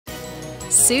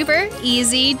Super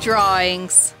Easy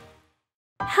Drawings.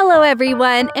 Hello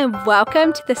everyone and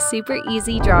welcome to the Super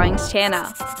Easy Drawings channel.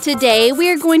 Today we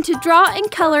are going to draw and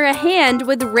color a hand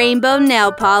with rainbow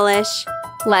nail polish.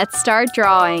 Let's start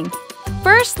drawing.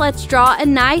 First, let's draw a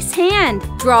nice hand.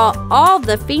 Draw all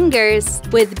the fingers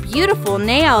with beautiful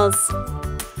nails.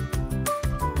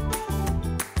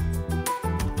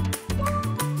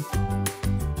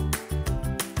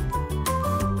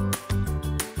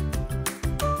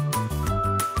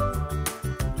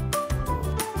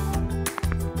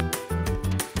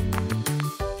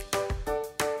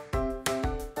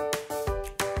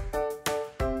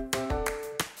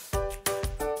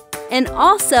 And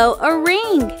also a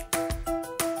ring.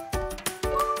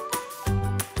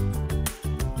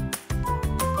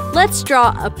 Let's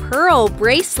draw a pearl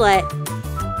bracelet.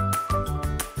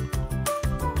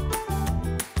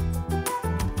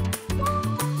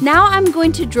 Now I'm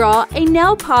going to draw a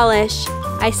nail polish.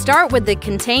 I start with the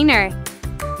container.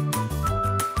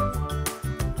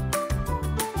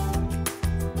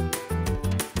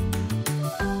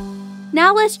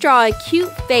 Now let's draw a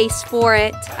cute face for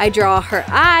it. I draw her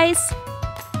eyes,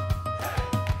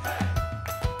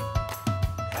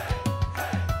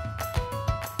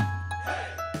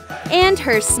 and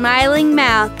her smiling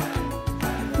mouth.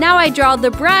 Now I draw the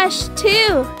brush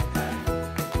too.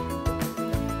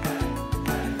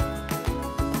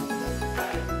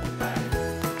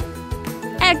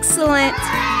 Excellent!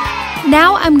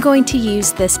 Now I'm going to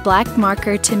use this black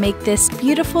marker to make this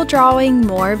beautiful drawing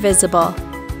more visible.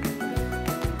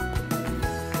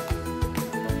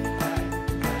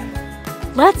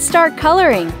 Let's start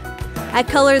coloring. I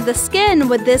color the skin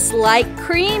with this light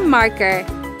cream marker.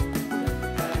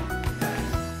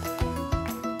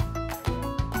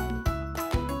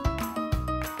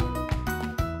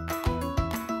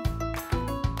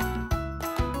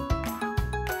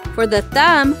 For the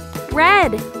thumb,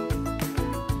 red.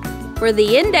 For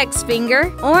the index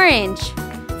finger, orange.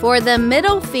 For the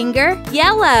middle finger,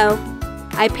 yellow.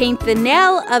 I paint the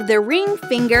nail of the ring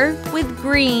finger with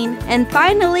green. And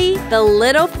finally, the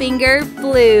little finger,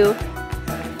 blue.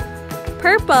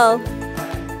 Purple.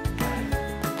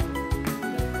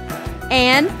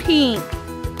 And pink.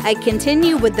 I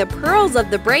continue with the pearls of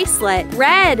the bracelet,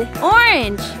 red,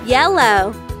 orange,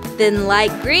 yellow. Then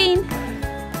light green,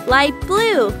 light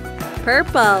blue,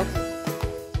 purple.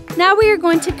 Now we are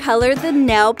going to color the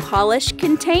nail polish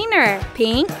container,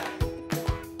 pink,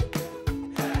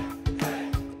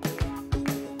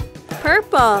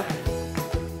 purple,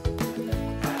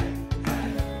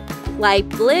 light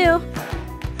blue,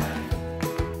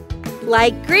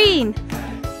 light green,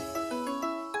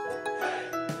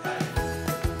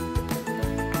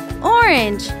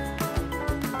 orange,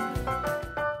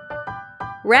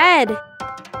 red.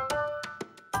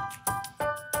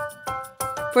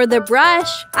 For the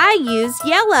brush, I use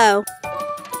yellow,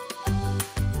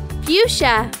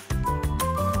 fuchsia,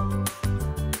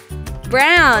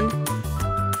 brown.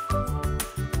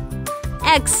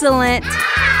 Excellent!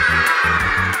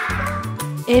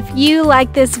 If you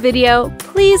like this video,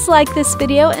 please like this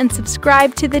video and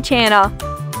subscribe to the channel.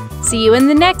 See you in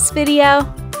the next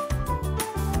video.